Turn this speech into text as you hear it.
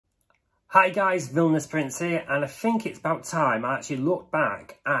Hi guys, Villainous Prince here, and I think it's about time I actually looked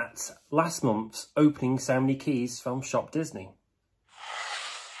back at last month's opening ceremony keys from Shop Disney.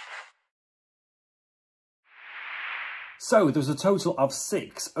 So there was a total of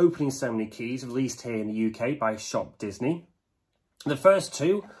 6 opening ceremony keys released here in the UK by Shop Disney. The first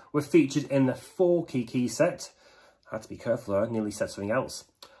 2 were featured in the Forky key set. I had to be careful there, I nearly said something else.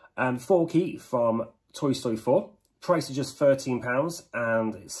 Forky from Toy Story 4. Price is just £13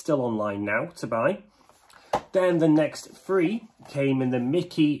 and it's still online now to buy. Then the next 3 came in the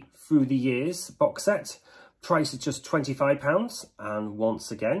Mickey Through the Years box set. Price is just £25 and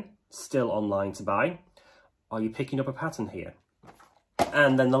once again, still online to buy. Are you picking up a pattern here?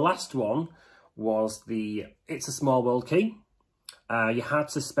 And then the last one was the It's a Small World key. You had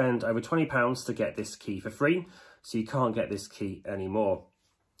to spend over £20 to get this key for free, so you can't get this key anymore.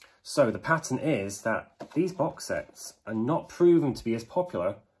 So the pattern is that these box sets are not proven to be as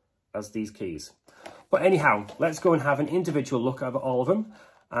popular as these keys. But anyhow, let's go and have an individual look over all of them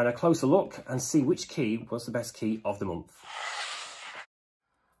and a closer look and see which key was the best key of the month.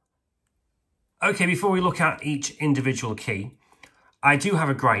 Okay, before we look at each individual key, I do have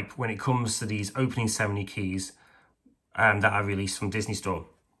a gripe when it comes to these opening ceremony keys that are released from Disney Store.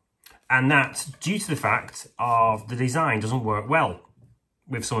 And that's due to the fact of the design doesn't work well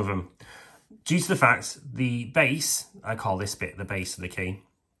with some of them. Due to the fact the base, I call this bit the base of the key,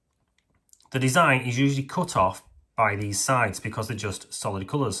 the design is usually cut off by these sides because they're just solid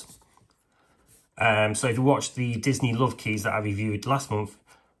colours. So if you watch the Disney Love keys that I reviewed last month,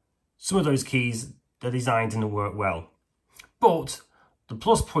 some of those keys, the design didn't work well. But the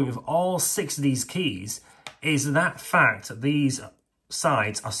plus point of all 6 of these keys is that fact that these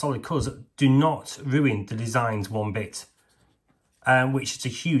sides are solid colours that do not ruin the designs one bit. Which is a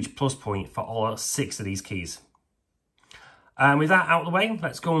huge plus point for all 6 of these keys. With that out of the way,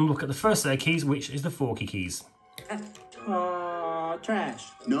 let's go and look at the first set of keys, which is the Forky keys. Trash.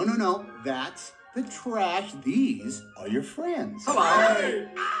 No. That's the trash. These are your friends. Hello.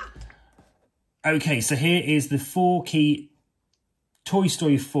 Okay, so here is the Forky Toy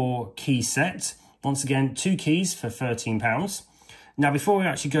Story 4 key set. Once again, 2 keys for £13. Now, before we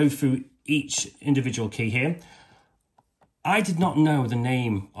actually go through each individual key here, I did not know the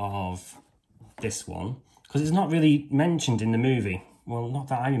name of this one because it's not really mentioned in the movie. Well, not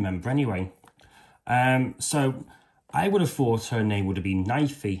that I remember anyway. So I would have thought her name would have been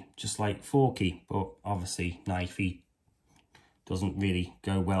Knifey, just like Forky, but obviously Knifey doesn't really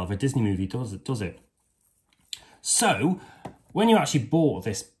go well with a Disney movie, does it? So when you actually bought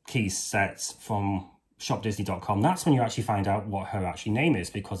this key set from shopdisney.com, that's when you actually find out what her actual name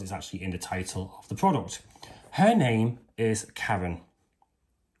is because it's actually in the title of the product. Her name is Karen.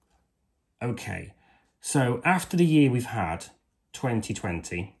 Okay, so after the year we've had,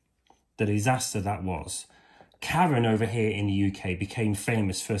 2020, the disaster that was, Karen over here in the UK became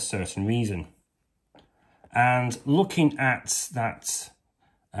famous for a certain reason. And looking at that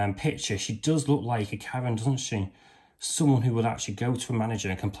picture, she does look like a Karen, doesn't she? Someone who would actually go to a manager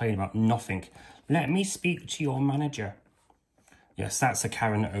and complain about nothing. Let me speak to your manager. Yes, that's a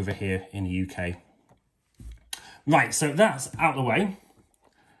Karen over here in the UK. Right, so that's out of the way.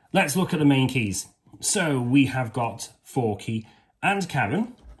 Let's look at the main keys. So we have got Forky and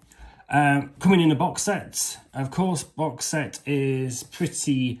Karen. Coming in a box set. Of course, box set is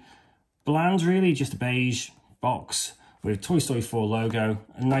pretty bland, really. Just a beige box with Toy Story 4 logo.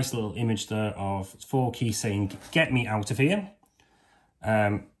 A nice little image there of Forky saying, "Get me out of here."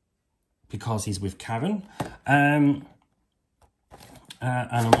 Because he's with Karen.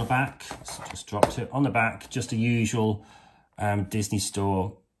 And on the back, so just dropped it, on the back, just a usual Disney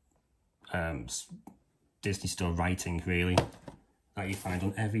Store writing, really, that you find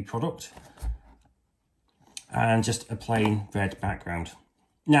on every product. And just a plain red background.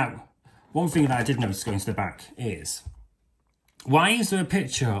 Now, one thing that I did notice going to the back is, why is there a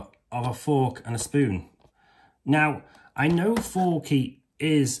picture of a fork and a spoon? Now, I know Forky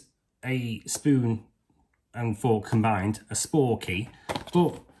is a spoon and fork combined, a sporky,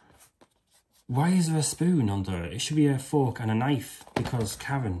 but why is there a spoon under it? It should be a fork and a knife because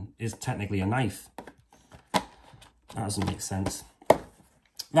Karen is technically a knife. That doesn't make sense.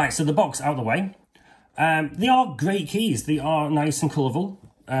 Right, so the box out of the way. They are great keys. They are nice and colourful.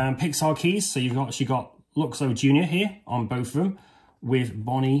 Pixar keys, so you've actually got Luxo Jr. here on both of them with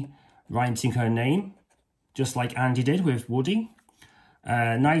Bonnie writing her name, just like Andy did with Woody.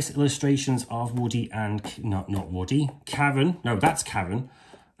 Nice illustrations of Woody and, not Woody, Karen. No, that's Karen,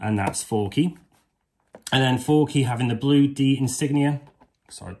 and that's Forky. And then Forky having the blue D insignia.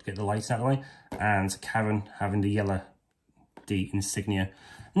 Sorry to get the lights out of the way. And Karen having the yellow D insignia.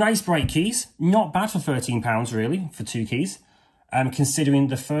 Nice bright keys. Not bad for £13 really, for 2 keys. Considering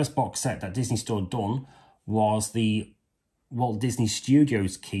the first box set that Disney Store done was the Walt Disney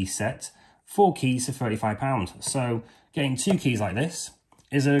Studios key set, 4 keys for £35. So getting 2 keys like this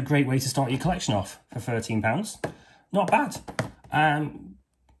is a great way to start your collection off for £13. Not bad.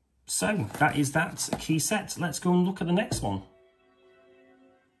 So that is that key set. Let's go and look at the next one.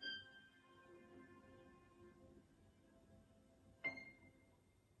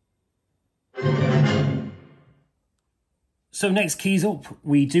 So next keys up,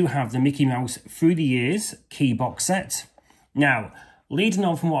 we do have the Mickey Mouse Through the Years key box set. Now, leading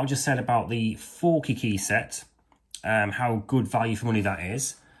on from what I just said about the Forky key set, how good value for money that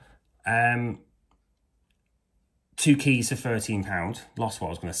is, 2 keys for £13. Lost what I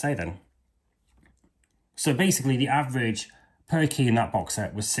was going to say then. So basically the average per key in that box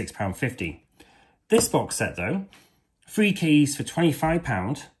set was £6.50. This box set though, 3 keys for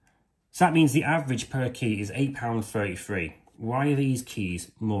 £25. So that means the average per key is £8.33. Why are these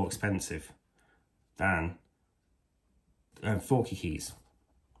keys more expensive than Forky keys?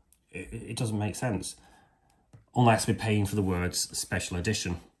 It doesn't make sense. Unless we're paying for the words special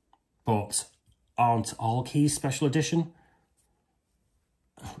edition. But aren't all keys special edition?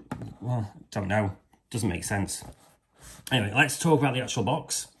 Well, don't know. Doesn't make sense. Anyway, let's talk about the actual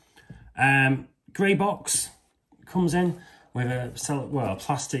box. Grey box comes in with a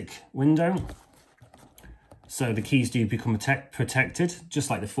plastic window. So the keys do become protected, just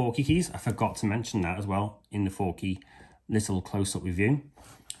like the Forky keys. I forgot to mention that as well in the Forky little close-up review.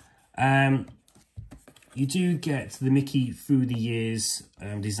 You do get the Mickey Through the Years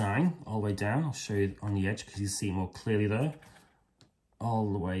design all the way down. I'll show you on the edge because you see it more clearly there. All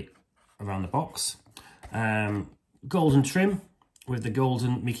the way around the box. Golden trim with the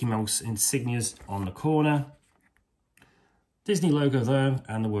golden Mickey Mouse insignias on the corner. Disney logo there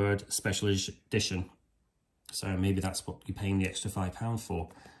and the word Special Edition. So maybe that's what you're paying the extra £5 for,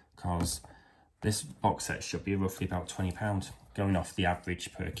 because this box set should be roughly about £20, going off the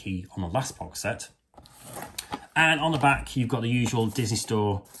average per key on the last box set. And on the back, you've got the usual Disney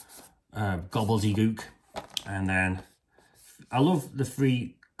Store gobbledygook. And then I love the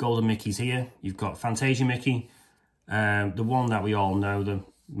 3 golden Mickeys here. You've got Fantasia Mickey, the one that we all know, the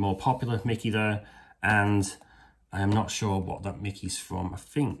more popular Mickey there. And I am not sure what that Mickey's from. I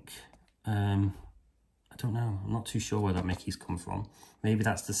think, I don't know. I'm not too sure where that Mickey's come from. Maybe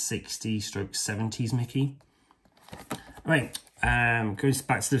that's the 60s/70s Mickey. Right, going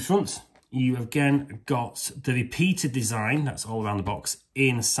back to the front. You again got the repeated design that's all around the box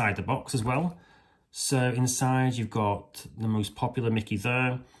inside the box as well. So inside you've got the most popular Mickey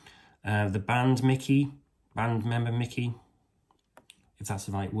there, the band member Mickey, if that's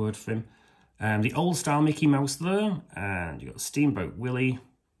the right word for him. The old style Mickey Mouse there, and you've got Steamboat Willie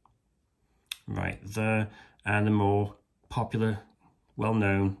right there, and the more popular,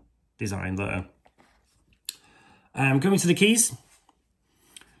 well-known design there. Going to the keys.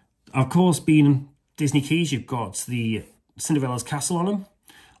 Of course, being Disney keys, you've got the Cinderella's Castle on them.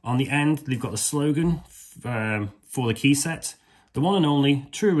 On the end, they've got the slogan for the key set, the one and only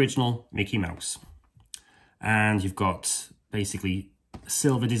true original Mickey Mouse. And you've got basically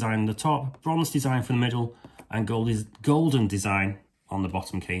silver design on the top, bronze design for the middle, and golden design on the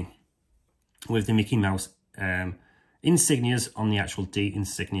bottom key, with the Mickey Mouse insignias on the actual D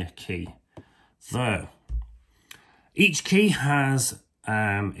insignia key there. Each key has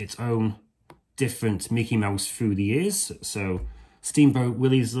its own different Mickey Mouse Through the Years. So Steamboat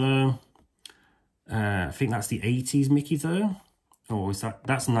Willie's there. I think that's the 80s Mickey there. Or is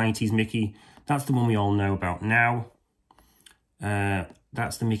that's 90s Mickey. That's the one we all know about now.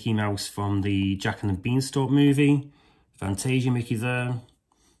 That's the Mickey Mouse from the Jack and the Beanstalk movie. Fantasia Mickey there.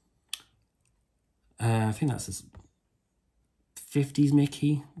 I think that's the 50s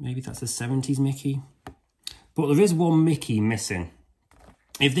Mickey. Maybe that's the 70s Mickey. But there is one Mickey missing.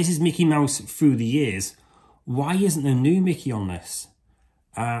 If this is Mickey Mouse Through the Years, why isn't there new Mickey on this?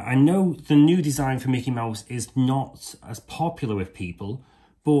 I know the new design for Mickey Mouse is not as popular with people,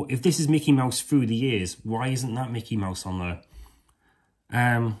 but if this is Mickey Mouse Through the Years, why isn't that Mickey Mouse on there?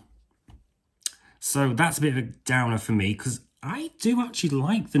 So that's a bit of a downer for me, because I do actually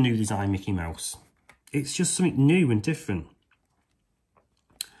like the new design Mickey Mouse. It's just something new and different.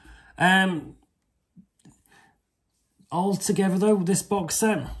 Altogether though, this box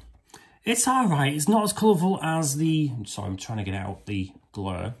set, it's alright. It's not as colourful as the... Sorry, I'm trying to get out the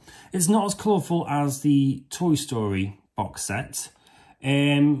glare. It's not as colourful as the Toy Story box set.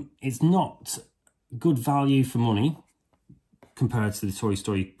 It's not good value for money compared to the Toy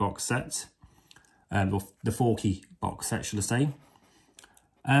Story box set. The Forky box set, should I say.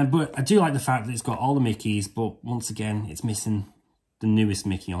 But I do like the fact that it's got all the Mickeys, but once again, it's missing the newest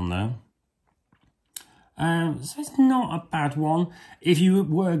Mickey on there. So it's not a bad one. If you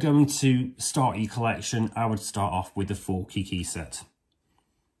were going to start your collection, I would start off with the Forky key set.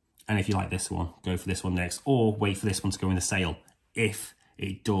 And if you like this one, go for this one next, or wait for this one to go in the sale, if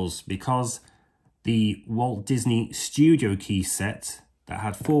it does, because the Walt Disney Studio key set that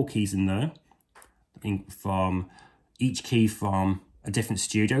had 4 keys in there, I think from each key from a different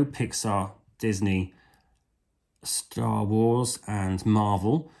studio, Pixar, Disney, Star Wars and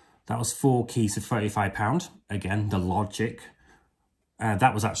Marvel. That was 4 keys for £35. Again, the logic.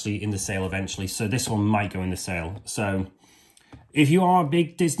 That was actually in the sale eventually, so this one might go in the sale. So if you are a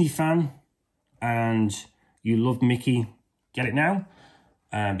big Disney fan and you love Mickey, get it now.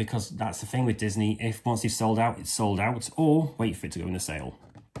 Because that's the thing with Disney. If once you've sold out, it's sold out, or wait for it to go in the sale.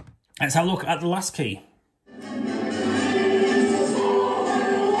 Let's have a look at the last key.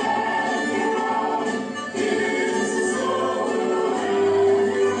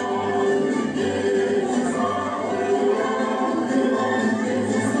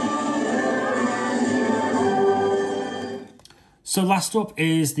 So last up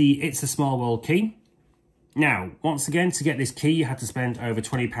is the It's a Small World key. Now, once again, to get this key, you had to spend over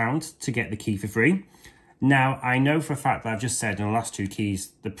 £20 to get the key for free. Now, I know for a fact that I've just said in the last 2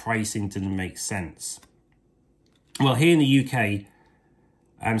 keys, the pricing didn't make sense. Well, here in the UK,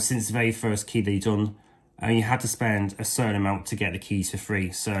 since the very first key they've done, you had to spend a certain amount to get the keys for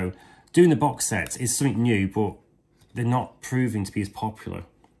free. So doing the box sets is something new, but they're not proving to be as popular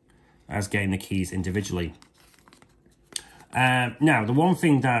as getting the keys individually. Now, the one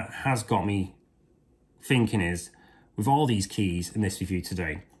thing that has got me thinking is, with all these keys in this review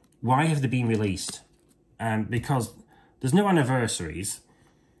today, why have they been released? Because there's no anniversaries.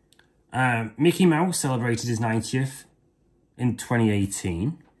 Mickey Mouse celebrated his 90th in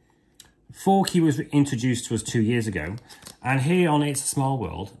 2018. Forky was introduced to us 2 years ago. And here on It's a Small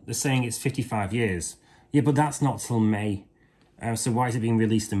World, they're saying it's 55 years. Yeah, but that's not till May. So why is it being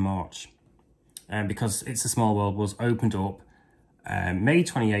released in March? Because It's a Small World was opened up May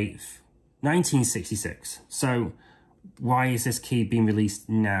 28th, 1966. So why is this key being released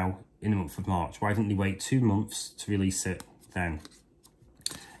now in the month of March? Why didn't they wait 2 months to release it then?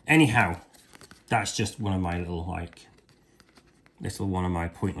 Anyhow, that's just one of my little, one of my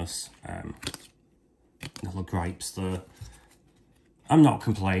pointless little gripes there. I'm not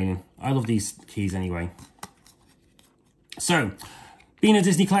complaining. I love these keys anyway. So, being a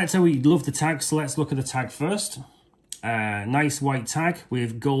Disney collector, we love the tag, so let's look at the tag first. Nice white tag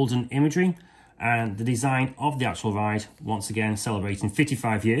with golden imagery and the design of the actual ride, once again celebrating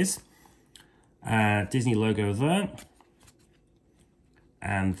 55 years. Disney logo there.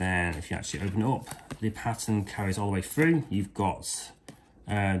 And then if you actually open it up, the pattern carries all the way through. You've got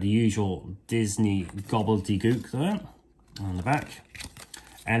the usual Disney gobbledygook there on the back.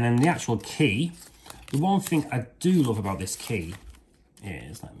 And then the actual key. The one thing I do love about this key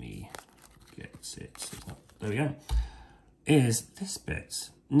is, let me get it, there we go, is this bit.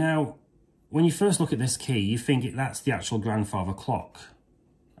 Now, when you first look at this key, you think that's the actual grandfather clock.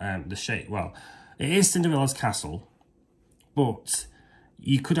 The shape, well, it is Cinderella's castle, but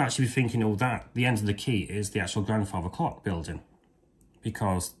you could actually be thinking, oh, that, the end of the key is the actual grandfather clock building,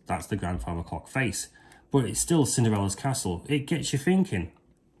 because that's the grandfather clock face, but it's still Cinderella's castle. It gets you thinking.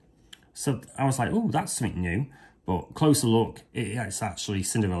 So I was like, oh, that's something new. But closer look, it's actually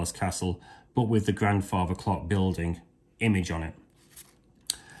Cinderella's castle, but with the grandfather clock building image on it.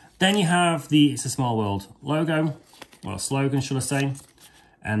 Then you have the It's a Small World logo, or slogan, should I say.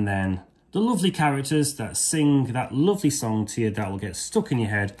 And then the lovely characters that sing that lovely song to you that will get stuck in your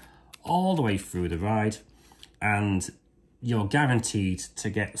head all the way through the ride. And you're guaranteed to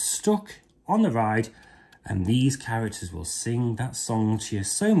get stuck on the ride, and these characters will sing that song to you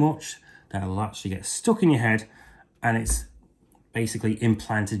so much that it'll actually get stuck in your head, and it's basically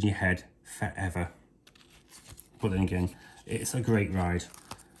implanted in your head forever. But then again, it's a great ride.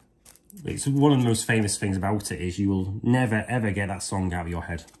 It's one of the most famous things about it is you will never ever get that song out of your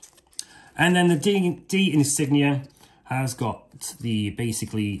head. And then the D insignia has got the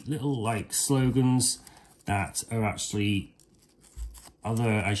basically little slogans that are actually other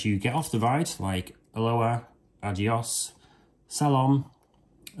as you get off the ride, like aloha, adios, salam,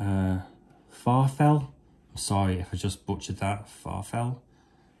 farfel. I'm sorry if I just butchered that. Farfel.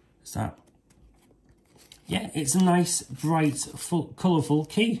 Is that? Yeah, it's a nice, bright, full, colourful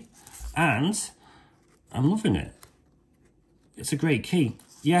key. And I'm loving it. It's a great key.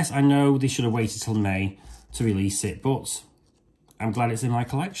 Yes, I know they should have waited till May to release it, but I'm glad it's in my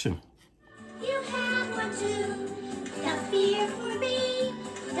collection. You have one too, no fear for me.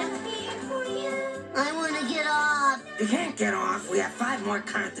 You can't get off. We have 5 more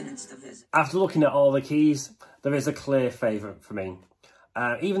continents to visit. After looking at all the keys, there is a clear favourite for me.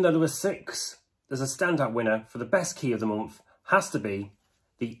 Even though there were 6, there's a standout winner for the best key of the month. Has to be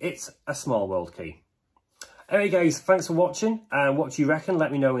the It's a Small World key. Anyway guys, thanks for watching, and what do you reckon?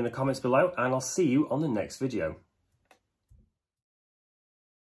 Let me know in the comments below, and I'll see you on the next video.